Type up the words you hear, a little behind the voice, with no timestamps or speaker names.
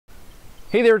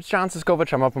Hey there, it's John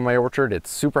Siskovich. I'm up in my orchard. It's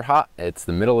super hot. It's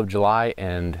the middle of July,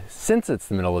 and since it's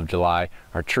the middle of July,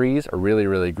 our trees are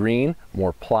really green,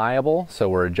 more pliable, so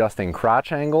we're adjusting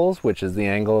crotch angles, which is the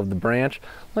angle of the branch.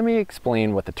 Let me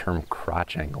explain what the term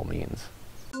crotch angle means.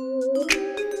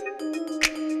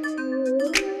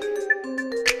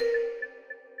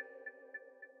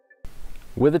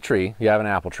 With a tree, you have an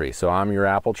apple tree. So I'm your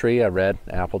apple tree, a red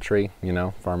apple tree, you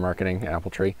know, farm marketing apple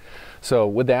tree. So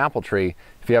with the apple tree,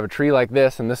 if you have a tree like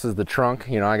this, and this is the trunk,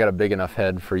 you know, I got a big enough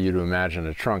head for you to imagine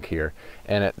a trunk here,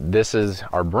 and this is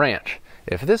our branch.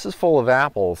 If this is full of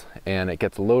apples and it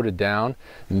gets loaded down,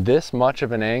 this much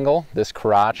of an angle, this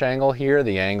crotch angle here,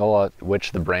 the angle at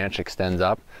which the branch extends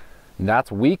up,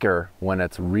 that's weaker when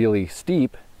it's really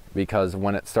steep, because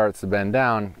when it starts to bend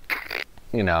down,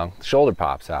 you know, shoulder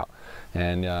pops out,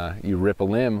 and you rip a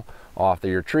limb off of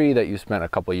your tree that you spent a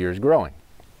couple of years growing.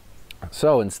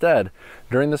 So instead,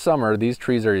 during the summer, these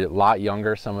trees are a lot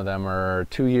younger. Some of them are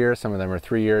 2 years, some of them are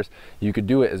 3 years. You could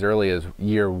do it as early as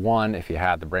year 1 if you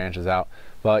had the branches out.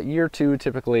 But year 2,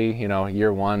 typically, you know,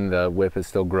 year 1, the whip is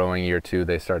still growing. Year 2,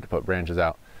 they start to put branches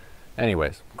out.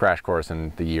 Anyways, crash course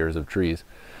in the years of trees.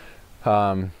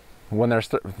 When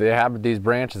they have these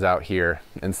branches out here,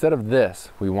 instead of this,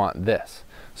 we want this.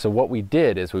 So what we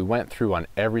did is we went through on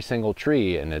every single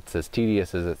tree, and it's as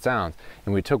tedious as it sounds,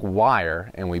 and we took wire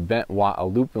and we bent a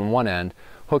loop in one end,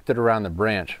 hooked it around the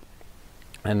branch,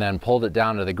 and then pulled it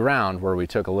down to the ground, where we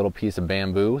took a little piece of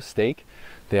bamboo stake.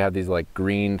 They have these like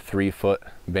green 3-foot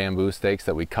bamboo stakes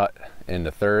that we cut into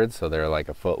thirds, so they're like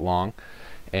a foot long,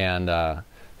 and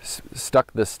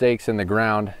stuck the stakes in the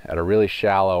ground at a really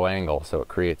shallow angle so it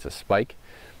creates a spike,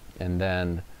 and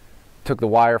then took the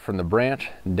wire from the branch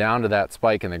down to that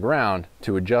spike in the ground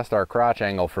to adjust our crotch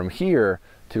angle from here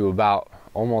to about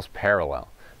almost parallel.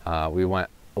 We went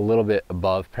a little bit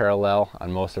above parallel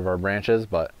on most of our branches,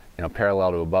 but you know,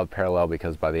 parallel to above parallel,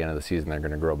 because by the end of the season they're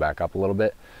going to grow back up a little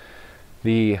bit.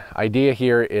 The idea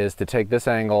here is to take this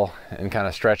angle and kind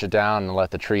of stretch it down and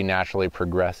let the tree naturally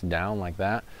progress down like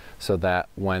that, so that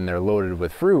when they're loaded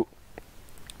with fruit,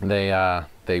 they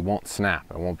won't snap.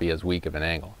 It won't be as weak of an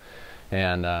angle.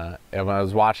 And when I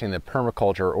was watching the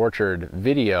permaculture orchard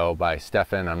video by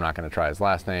Stefan, I'm not going to try his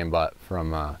last name, but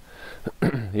from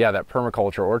yeah, that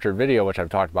permaculture orchard video, which I've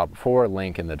talked about before,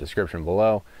 link in the description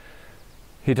below,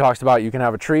 he talks about you can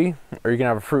have a tree or you can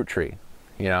have a fruit tree,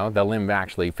 you know, the limb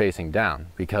actually facing down,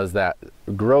 because that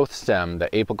growth stem, the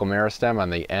apical meristem on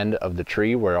the end of the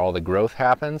tree where all the growth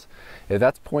happens, if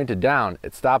that's pointed down,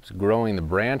 it stops growing the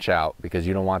branch out, because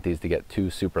you don't want these to get too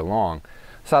super long.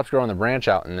 Stops growing the branch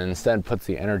out and instead puts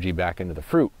the energy back into the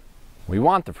fruit. We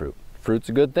want the fruit. Fruit's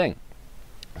a good thing.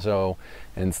 So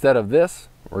instead of this,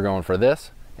 we're going for this.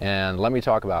 And let me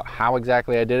talk about how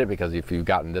exactly I did it, because if you've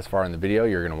gotten this far in the video,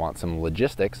 you're going to want some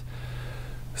logistics.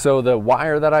 So the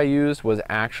wire that I used was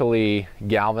actually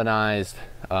galvanized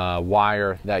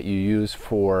wire that you use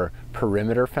for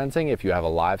perimeter fencing if you have a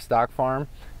livestock farm.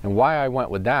 And why I went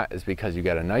with that is because you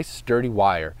get a nice sturdy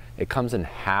wire. It comes in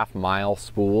half-mile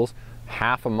spools.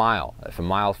 Half a mile. If a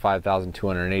mile is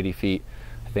 5,280 feet,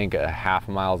 I think a half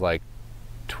a mile is like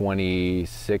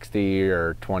 2060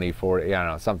 or 2040, I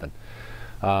don't know, something.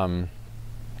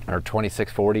 Or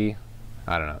 2640,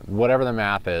 I don't know, whatever the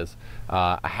math is.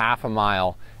 A half a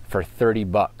mile for 30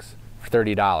 bucks, for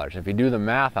 $30. If you do the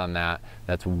math on that,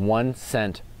 that's 1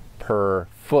 cent per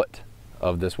foot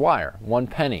of this wire, 1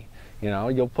 penny. You know,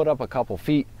 you'll put up a couple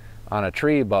feet on a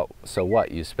tree, but so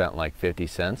what? You spent like 50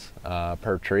 cents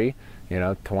per tree. You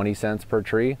know, 20 cents per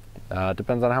tree.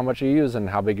 Depends on how much you use and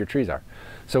how big your trees are.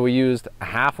 So we used a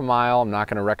half a mile. I'm not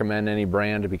going to recommend any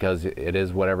brand, because it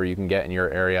is whatever you can get in your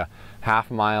area. Half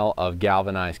a mile of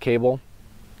galvanized cable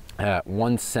at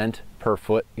 1 cent per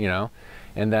foot, you know.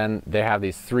 And then they have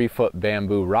these 3-foot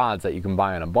bamboo rods that you can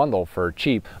buy in a bundle for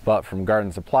cheap, but from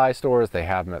garden supply stores, they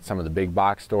have them at some of the big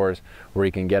box stores, where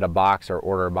you can get a box or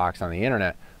order a box on the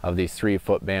internet of these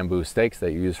 3-foot bamboo stakes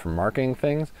that you use for marking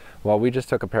things. Well, we just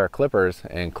took a pair of clippers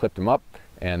and clipped them up,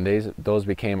 and those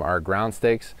became our ground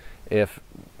stakes. If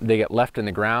they get left in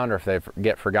the ground, or if they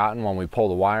get forgotten when we pull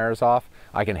the wires off,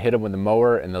 I can hit them with the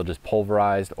mower and they'll just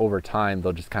pulverize. Over time,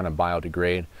 they'll just kind of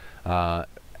biodegrade.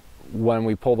 When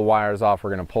we pull the wires off,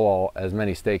 we're going to pull as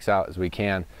many stakes out as we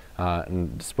can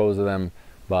and dispose of them.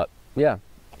 But yeah,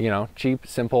 you know, cheap,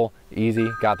 simple,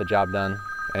 easy, got the job done,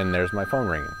 and there's my phone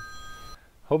ringing.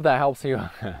 Hope that helps you.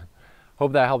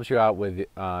 Hope that helps you out with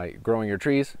growing your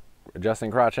trees,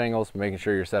 adjusting crotch angles, making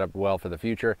sure you're set up well for the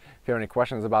future. If you have any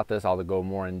questions about this, I'll go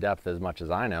more in depth as much as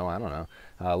I know. I don't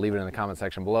know. Leave it in the comment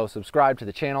section below. Subscribe to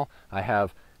the channel. I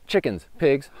have chickens,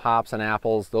 pigs, hops, and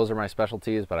apples. Those are my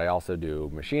specialties, but I also do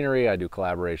machinery, I do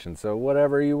collaboration. So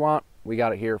whatever you want, we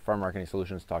got it here. Farm Marketing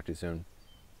Solutions. Talk to you soon.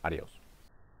 Adios.